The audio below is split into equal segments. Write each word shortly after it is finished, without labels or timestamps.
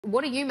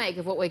What do you make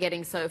of what we're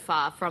getting so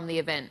far from the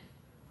event?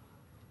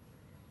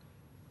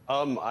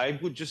 I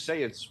would just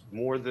say it's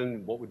more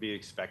than what would be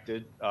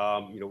expected.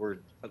 We're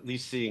at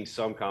least seeing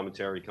some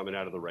commentary coming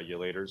out of the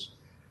regulators.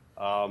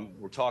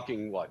 We're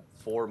talking, what,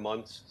 4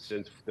 months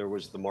since there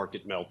was the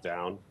market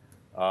meltdown,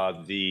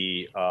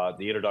 the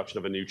introduction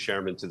of a new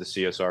chairman to the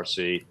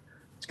CSRC.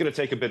 It's going to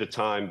take a bit of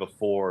time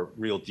before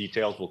real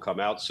details will come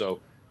out. So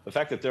the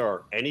fact that there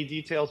are any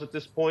details at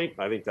this point,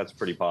 I think that's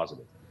pretty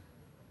positive.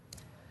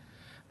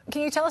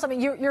 Can you tell us, I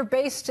mean, you're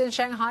based in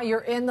Shanghai,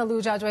 you're in the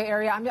Lujiazui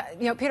area.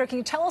 Peter, can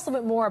you tell us a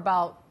bit more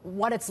about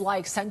what it's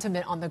like,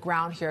 sentiment on the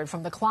ground here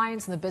from the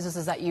clients and the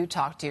businesses that you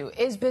talk to?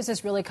 Is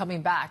business really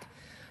coming back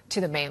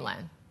to the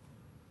mainland?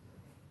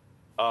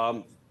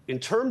 In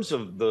terms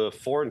of the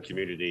foreign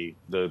community,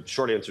 the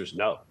short answer is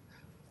no.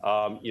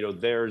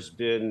 There's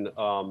been,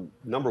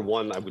 number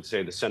one, I would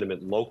say the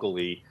sentiment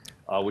locally,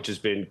 which has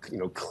been,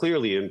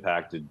 clearly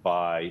impacted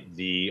by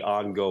the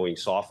ongoing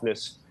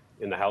softness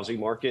in the housing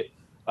market.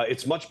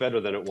 It's much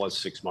better than it was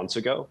 6 months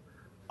ago.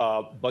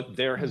 But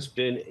there has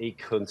been a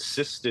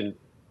consistent,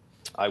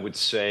 I would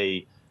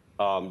say,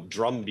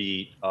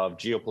 drumbeat of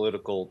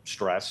geopolitical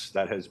stress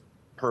that has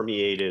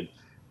permeated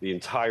the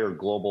entire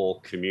global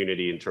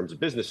community in terms of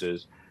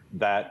businesses,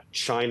 that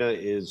China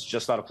is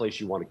just not a place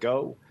you want to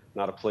go,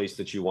 not a place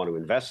that you want to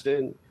invest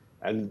in.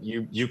 And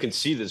you can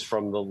see this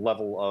from the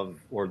level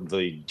of, or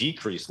the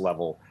decreased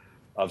level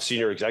of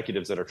senior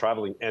executives that are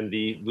traveling. And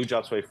the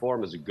Lujiazui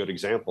Forum is a good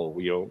example.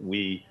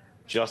 We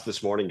just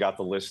this morning got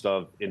the list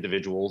of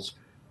individuals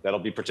that'll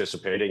be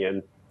participating,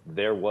 and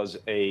there was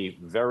a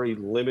very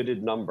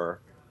limited number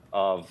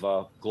of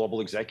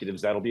global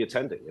executives that'll be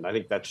attending. And I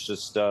think that's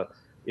just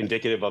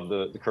indicative of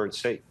the current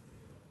state.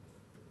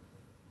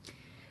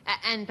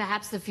 And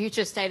perhaps the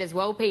future state as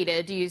well,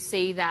 Peter. Do you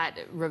see that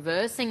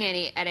reversing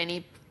at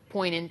any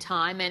point in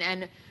time?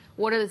 And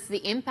what is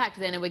the impact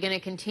then? Are we going to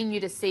continue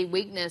to see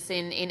weakness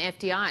in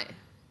FDI?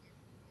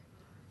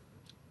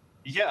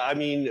 Yeah, I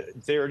mean,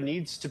 there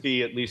needs to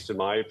be, at least in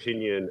my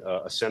opinion,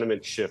 a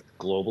sentiment shift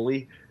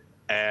globally.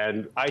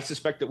 And I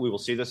suspect that we will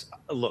see this.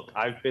 Look,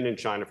 I've been in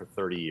China for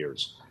 30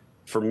 years.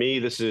 For me,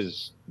 this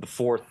is the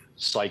fourth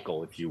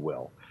cycle, if you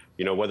will.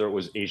 Whether it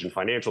was Asian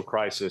financial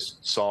crisis,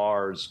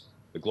 SARS,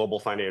 the global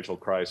financial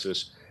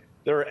crisis,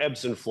 there are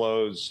ebbs and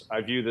flows.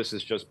 I view this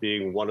as just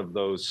being one of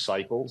those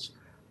cycles.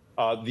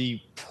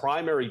 The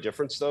primary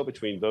difference, though,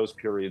 between those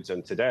periods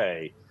and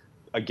today,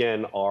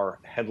 again, are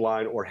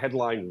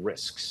headline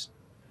risks.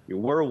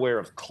 We're aware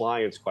of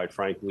clients, quite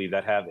frankly,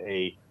 that have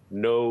a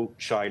no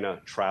China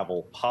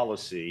travel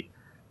policy.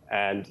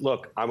 And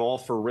look, I'm all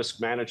for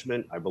risk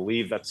management. I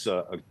believe that's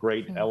a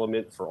great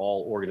element for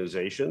all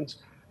organizations.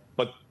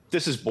 But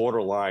this is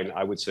borderline,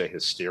 I would say,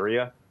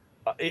 hysteria.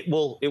 It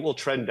will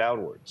trend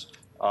downwards.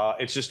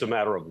 It's just a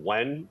matter of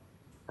when,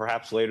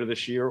 perhaps later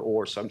this year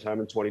or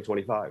sometime in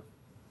 2025.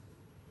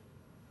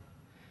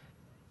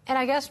 And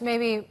I guess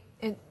maybe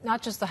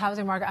not just the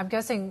housing market. I'm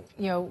guessing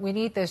we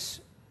need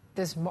this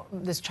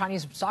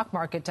Chinese stock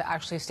market to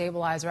actually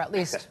stabilize, or at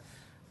least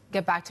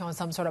get back to on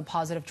some sort of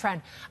positive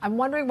trend. I'm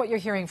wondering what you're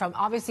hearing from,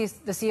 obviously,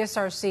 the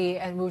CSRC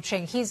and Wu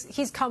Qing.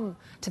 He's come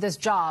to this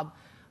job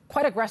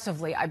quite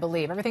aggressively, I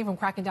believe. Everything from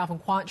cracking down from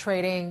quant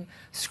trading,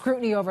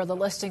 scrutiny over the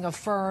listing of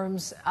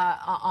firms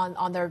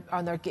on their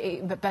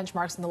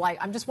benchmarks and the like.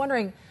 I'm just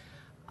wondering,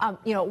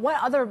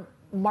 what other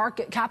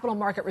capital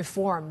market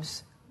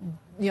reforms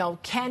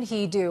can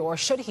he do or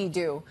should he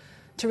do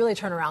to really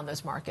turn around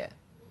this market?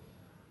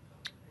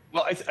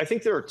 Well, I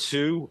think there are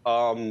two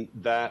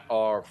that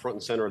are front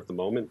and center at the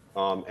moment,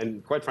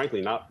 and quite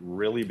frankly, not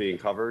really being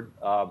covered.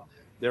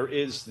 There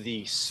is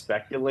the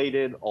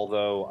speculated,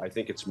 although I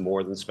think it's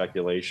more than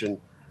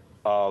speculation,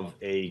 of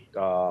a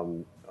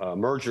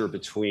merger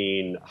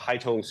between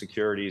Haitong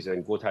Securities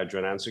and Guotai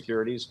Junan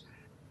Securities.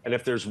 And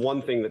if there's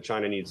one thing that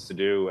China needs to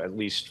do, at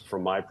least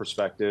from my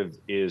perspective,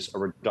 is a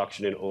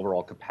reduction in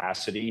overall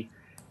capacity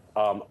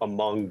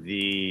among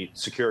the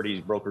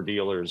securities broker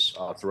dealers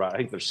throughout. I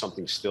think there's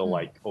something still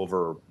like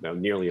over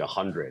nearly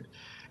 100.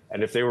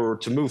 And if they were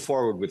to move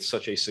forward with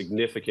such a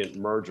significant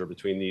merger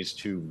between these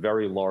two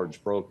very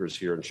large brokers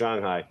here in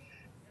Shanghai,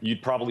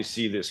 you'd probably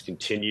see this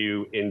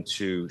continue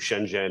into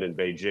Shenzhen and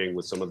Beijing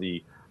with some of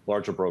the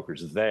larger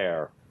brokers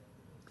there.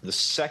 The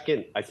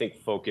second, I think,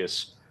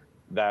 focus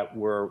that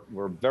we're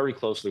very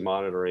closely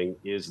monitoring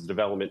is the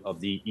development of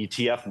the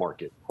ETF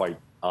market, quite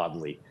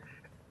oddly.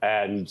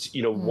 And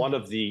one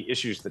of the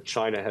issues that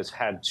China has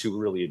had to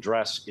really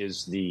address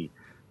is the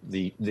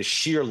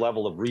sheer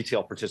level of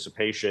retail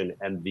participation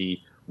and the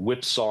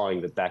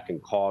whipsawing that can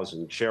cause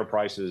in share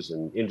prices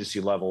and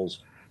indice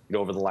levels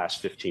over the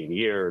last 15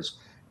 years.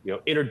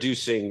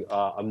 Introducing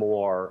a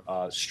more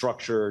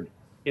structured,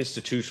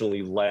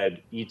 institutionally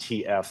led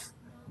ETF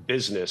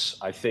business,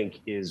 I think,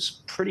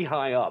 is pretty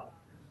high up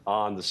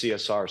on the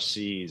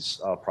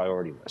CSRC's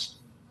priority list.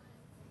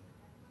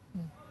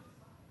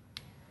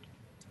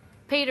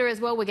 Peter,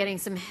 as well, we're getting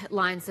some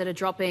headlines that are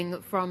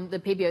dropping from the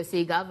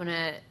PBOC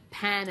governor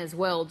Japan as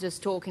well,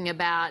 just talking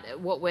about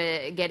what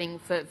we're getting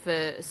for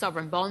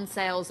sovereign bond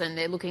sales, and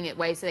they're looking at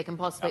ways so they can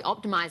possibly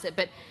optimize it.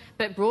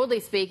 But broadly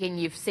speaking,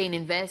 you've seen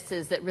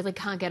investors that really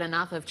can't get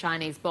enough of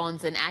Chinese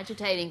bonds and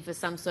agitating for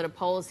some sort of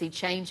policy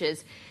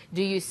changes.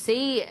 Do you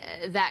see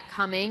that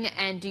coming,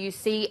 and do you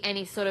see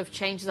any sort of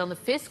changes on the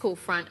fiscal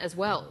front as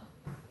well?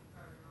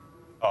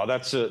 Oh,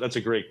 that's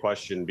a great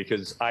question,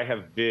 because I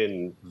have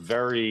been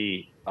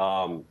very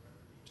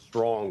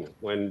strong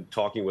when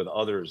talking with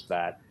others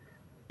that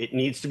it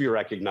needs to be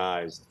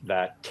recognized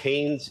that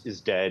Keynes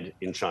is dead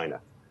in China.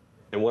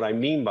 And what I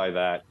mean by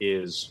that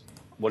is,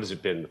 what has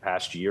it been the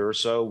past year or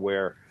so,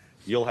 where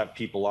you'll have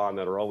people on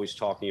that are always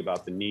talking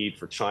about the need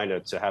for China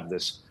to have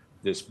this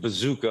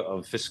bazooka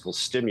of fiscal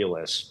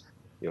stimulus.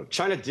 You know,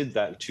 China did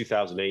that in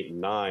 2008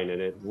 and 9,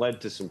 and it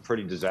led to some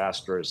pretty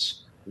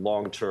disastrous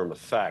long-term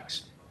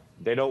effects.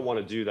 They don't want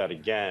to do that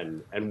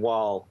again. And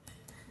while,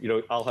 you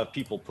know, I'll have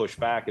people push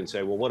back and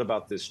say, well, what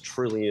about this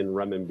trillion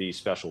renminbi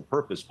special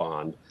purpose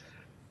bond?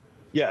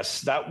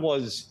 Yes, that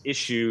was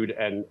issued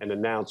and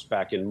announced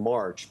back in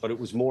March, but it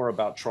was more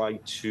about trying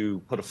to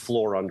put a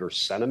floor under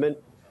sentiment,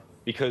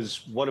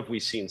 because what have we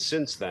seen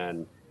since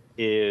then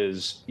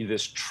is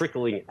this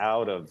trickling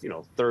out of, you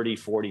know, 30,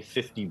 40,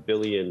 50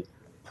 billion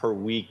per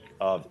week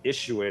of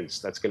issuance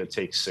that's going to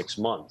take 6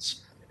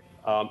 months.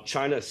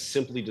 China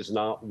simply does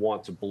not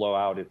want to blow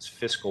out its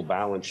fiscal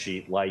balance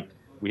sheet like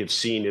we have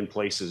seen in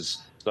places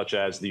such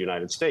as the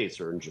United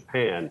States or in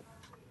Japan.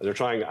 They're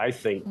trying, I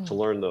think, to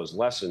learn those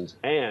lessons.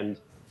 And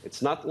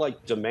it's not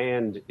like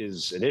demand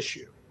is an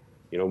issue.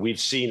 You know, we've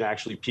seen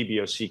actually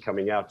PBOC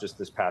coming out just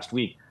this past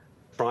week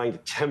trying to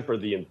temper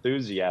the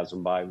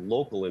enthusiasm by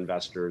local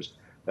investors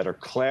that are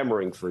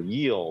clamoring for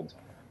yield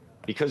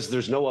because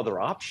there's no other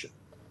option.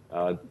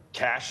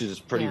 Cash is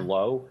pretty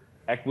low,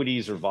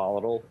 equities are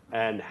volatile,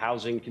 and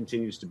housing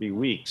continues to be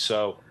weak.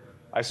 So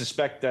I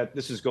suspect that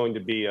this is going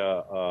to be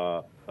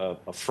a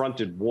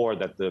fronted war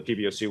that the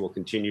PBOC will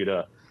continue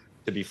to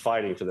be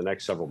fighting for the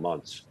next several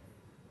months.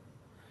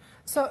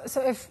 So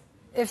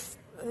if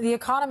the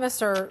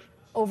economists are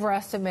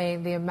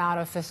overestimating the amount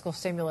of fiscal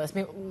stimulus, I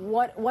mean,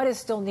 what is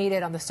still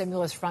needed on the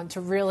stimulus front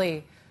to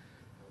really,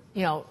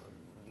 you know,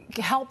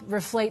 help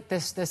reflate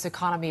this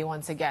economy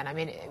once again? I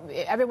mean,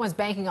 everyone's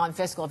banking on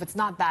fiscal. If it's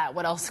not that,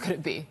 what else could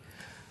it be?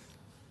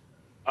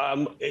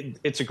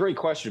 It's a great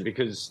question,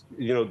 because,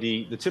 you know,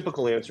 the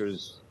typical answer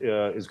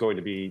is going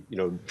to be, you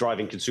know,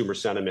 driving consumer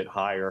sentiment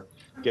higher,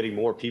 getting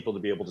more people to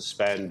be able to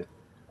spend,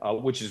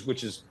 which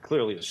is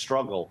clearly a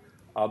struggle.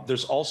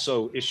 There's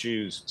also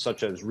issues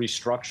such as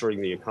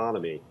restructuring the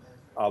economy,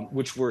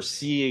 which we're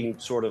seeing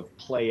sort of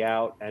play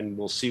out, and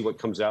we'll see what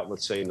comes out,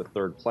 let's say, in the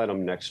third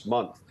plenum next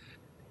month.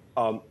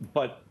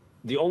 But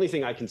the only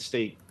thing I can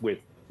state with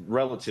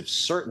relative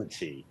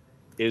certainty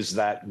is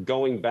that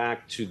going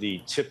back to the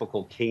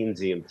typical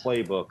Keynesian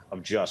playbook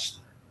of just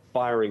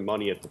firing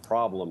money at the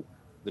problem,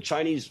 the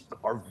Chinese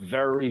are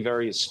very,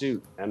 very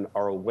astute and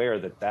are aware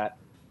that,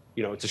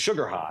 you know, it's a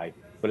sugar high,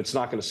 but it's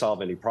not going to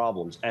solve any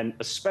problems. And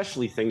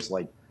especially things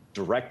like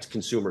direct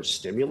consumer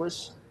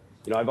stimulus.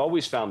 You know, I've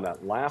always found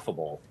that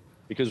laughable,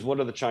 because what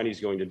are the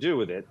Chinese going to do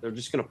with it? They're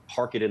just going to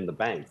park it in the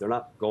bank. They're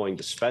not going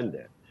to spend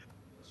it.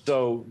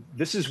 So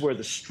this is where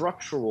the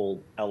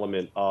structural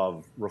element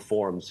of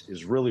reforms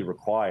is really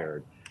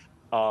required.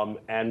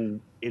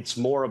 And it's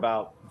more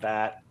about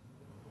that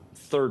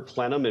third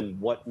plenum and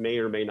what may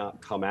or may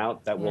not come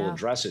out that will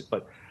address it.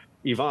 But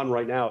Yvonne,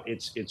 right now,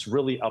 it's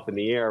really up in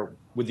the air,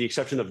 with the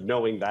exception of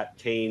knowing that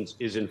Keynes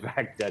is in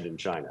fact dead in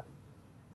China.